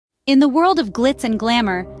In the world of glitz and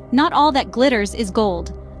glamour, not all that glitters is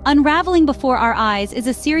gold. Unraveling before our eyes is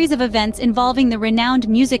a series of events involving the renowned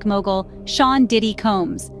music mogul Sean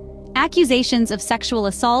DiddyCombs. Accusations of sexual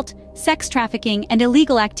assault, sex trafficking, and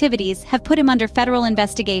illegal activities have put him under federal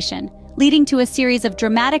investigation, leading to a series of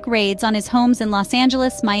dramatic raids on his homes in Los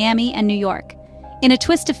Angeles, Miami, and New York. In a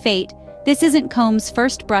twist of fate, this isn't Combs'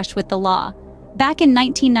 first brush with the law. Back in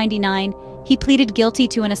 1999, he pleaded guilty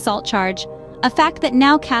to an assault charge, a fact that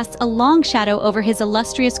now casts a long shadow over his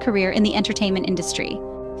illustrious career in the entertainment industry.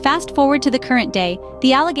 Fast forward to the current day,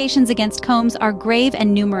 the allegations against Combs are grave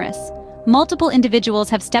and numerous. Multiple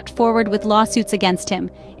individuals have stepped forward with lawsuits against him,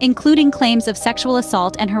 including claims of sexual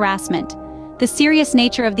assault and harassment. The serious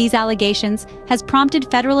nature of these allegations has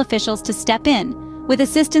prompted federal officials to step in, with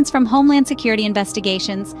assistance from Homeland Security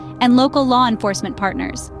investigations and local law enforcement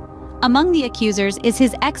partners. Among the accusers is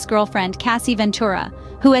his ex-girlfriend Cassie Ventura,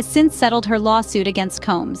 who has since settled her lawsuit against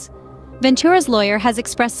Combs. Ventura's lawyer has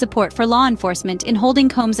expressed support for law enforcement in holding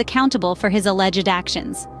Combs accountable for his alleged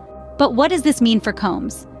actions. But what does this mean for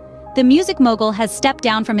Combs? The music mogul has stepped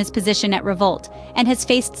down from his position at Revolt and has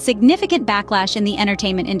faced significant backlash in the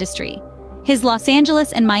entertainment industry. His Los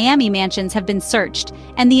Angeles and Miami mansions have been searched,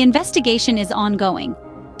 and the investigation is ongoing.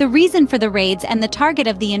 The reason for the raids and the target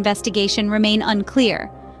of the investigation remain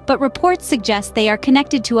unclear, but reports suggest they are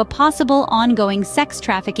connected to a possible ongoing sex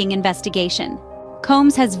trafficking investigation.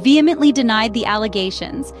 Combs has vehemently denied the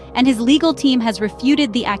allegations, and his legal team has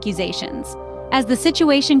refuted the accusations. As the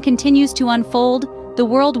situation continues to unfold, the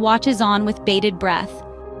world watches on with bated breath.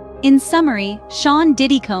 In summary, Sean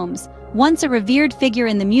DiddyCombs, once a revered figure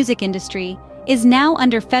in the music industry, is now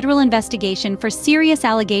under federal investigation for serious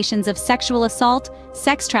allegations of sexual assault,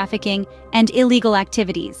 sex trafficking, and illegal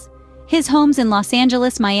activities. His homes in Los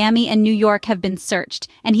Angeles, Miami, and New York have been searched,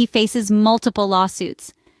 and he faces multiple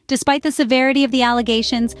lawsuits. Despite the severity of the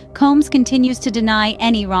allegations, Combs continues to deny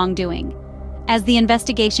any wrongdoing. As the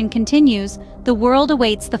investigation continues, the world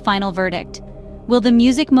awaits the final verdict. Will the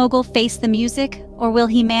music mogul face the music, or will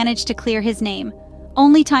he manage to clear his name?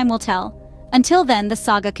 Only time will tell. Until then, the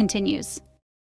saga continues.